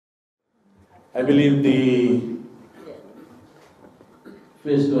I believe the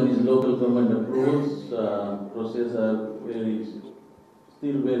first one is local government approvals process are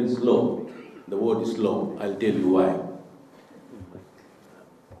still very slow. The word is slow. I'll tell you why.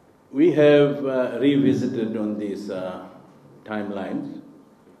 We have revisited on these timelines,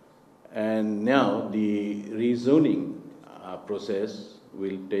 and now the rezoning process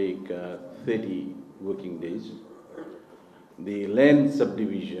will take 30 working days. The land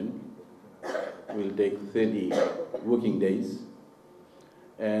subdivision will take 30 working days,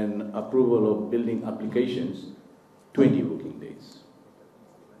 and approval of building applications 20 working days.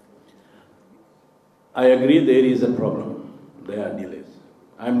 I agree there is a problem. There are delays.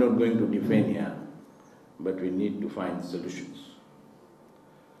 I'm not going to defend here, but we need to find solutions.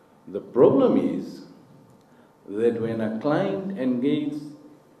 The problem is that when a client engages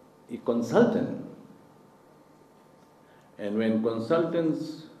a consultant, and when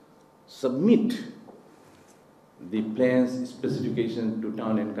consultants submit the plans specification to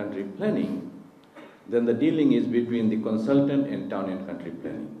town and country planning, then the dealing is between the consultant and town and country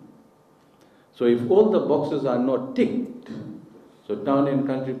planning. So if all the boxes are not ticked, so town and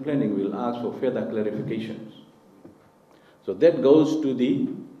country planning will ask for further clarifications. So that goes to the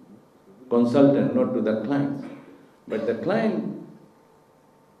consultant, not to the client. But the client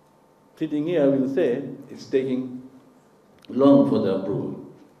sitting here will say it's taking long for the approval.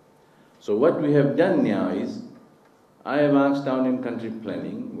 So what we have done now is, I have asked town and country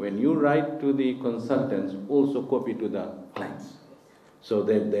planning, when you write to the consultants, also copy to the clients, so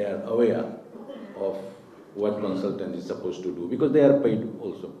that they are aware of what consultant is supposed to do, because they are paid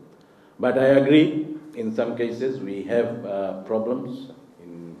also. But I agree, in some cases we have problems,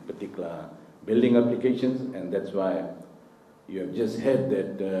 in particular building applications, and that's why you have just heard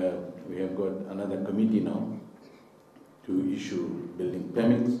that we have got another committee now to issue building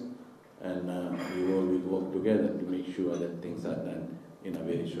permits, and we all will work together to make sure that things are done in a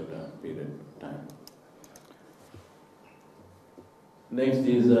very short period of time. Next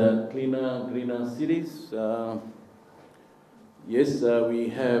is cleaner, greener cities. Yes, we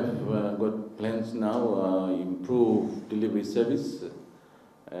have got plans now, improve delivery service,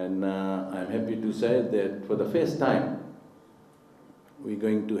 and I'm happy to say that for the first time, we're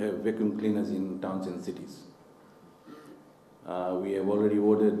going to have vacuum cleaners in towns and cities. We have already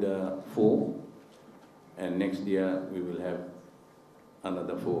ordered 4, and next year we will have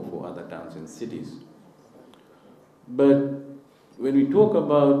another 4 for other towns and cities. But when we talk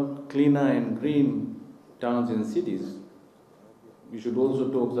about cleaner and green towns and cities, we should also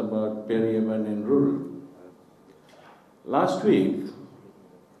talk about peri-urban and rural. Last week,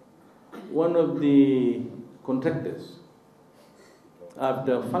 one of the contractors,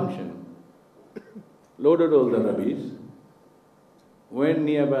 after a function, loaded all the rubbish, went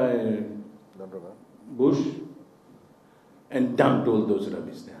nearby bush and dumped all those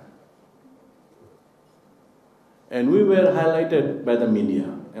rubbish there. And we were highlighted by the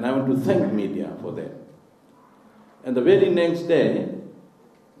media, and I want to thank media for that. And the very next day,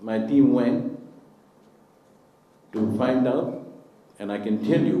 my team went to find out, and I can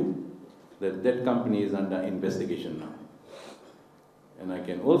tell you that that company is under investigation now. And I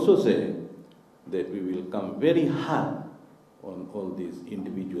can also say that we will come very hard on all these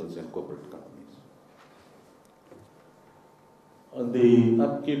individuals and corporate companies. On the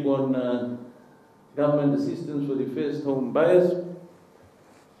upkeep on government assistance for the first home buyers,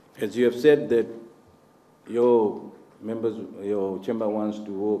 as you have said that your members, your chamber wants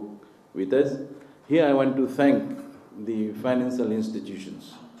to work with us, here I want to thank the financial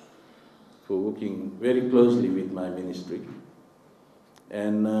institutions for working very closely with my ministry.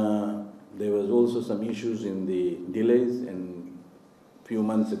 And there was also some issues in the delays, and a few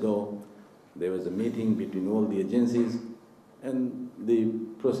months ago there was a meeting between all the agencies, and the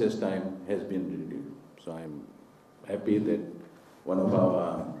process time has been reduced. So I'm happy that one of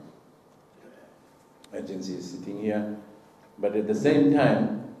our agencies is sitting here. But at the same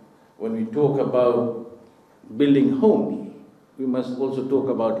time, when we talk about building homes, we must also talk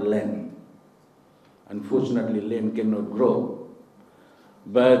about land. Unfortunately, land cannot grow.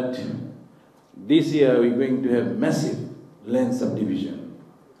 But this year we're going to have massive land subdivision.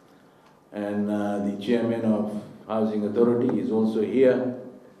 And the chairman of Housing Authority is also here.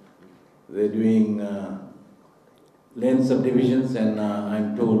 They're doing land subdivisions, and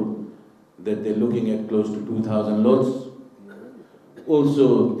I'm told that they're looking at close to 2,000 lots.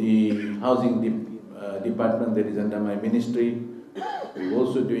 Also, the housing department that is under my ministry, we're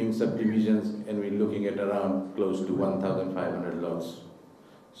also doing subdivisions, and we're looking at around close to 1,500 lots.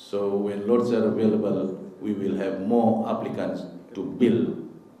 So when lots are available, we will have more applicants to build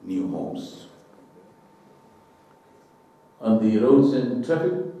new homes. on the roads and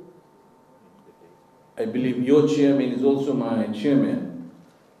traffic. I believe your chairman is also my chairman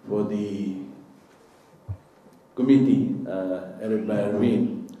for the committee, headed by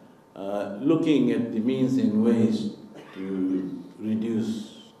Parveen, looking at the means and ways to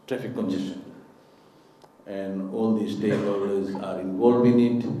reduce traffic congestion. And all the stakeholders are involved in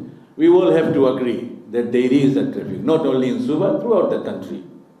it. We all have to agree that there is a traffic, not only in Suva, throughout the country.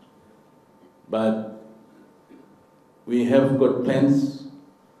 But we have got plans,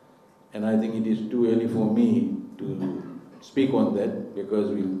 and I think it is too early for me to speak on that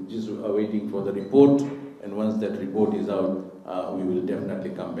because we just are waiting for the report, and once that report is out, we will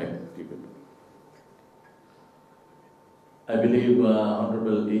definitely come back. I believe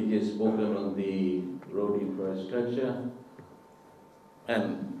Honorable AJ has spoken on the road infrastructure,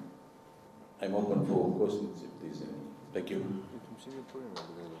 and I'm open for questions if there's any. Thank you.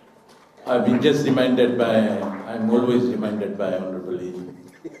 I've been just reminded by, I'm always reminded by Honorable AJ.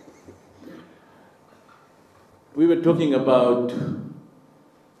 We were talking about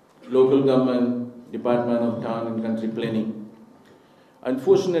local government, Department of Town and Country Planning.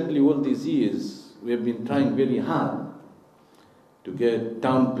 Unfortunately, all these years, we have been trying very hard to get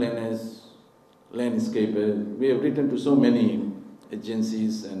town planners, landscapers. We have written to so many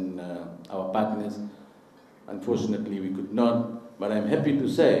agencies and our partners. Unfortunately, we could not, but I'm happy to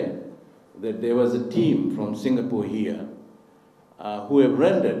say that there was a team from Singapore here who have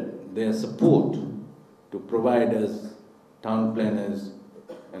rendered their support to provide us town planners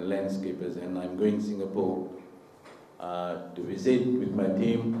and landscapers. And I'm going to Singapore to visit with my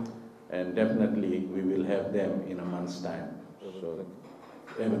team, and definitely we will have them in a month's time. So,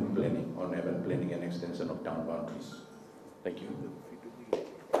 urban planning and extension of town boundaries. Thank you.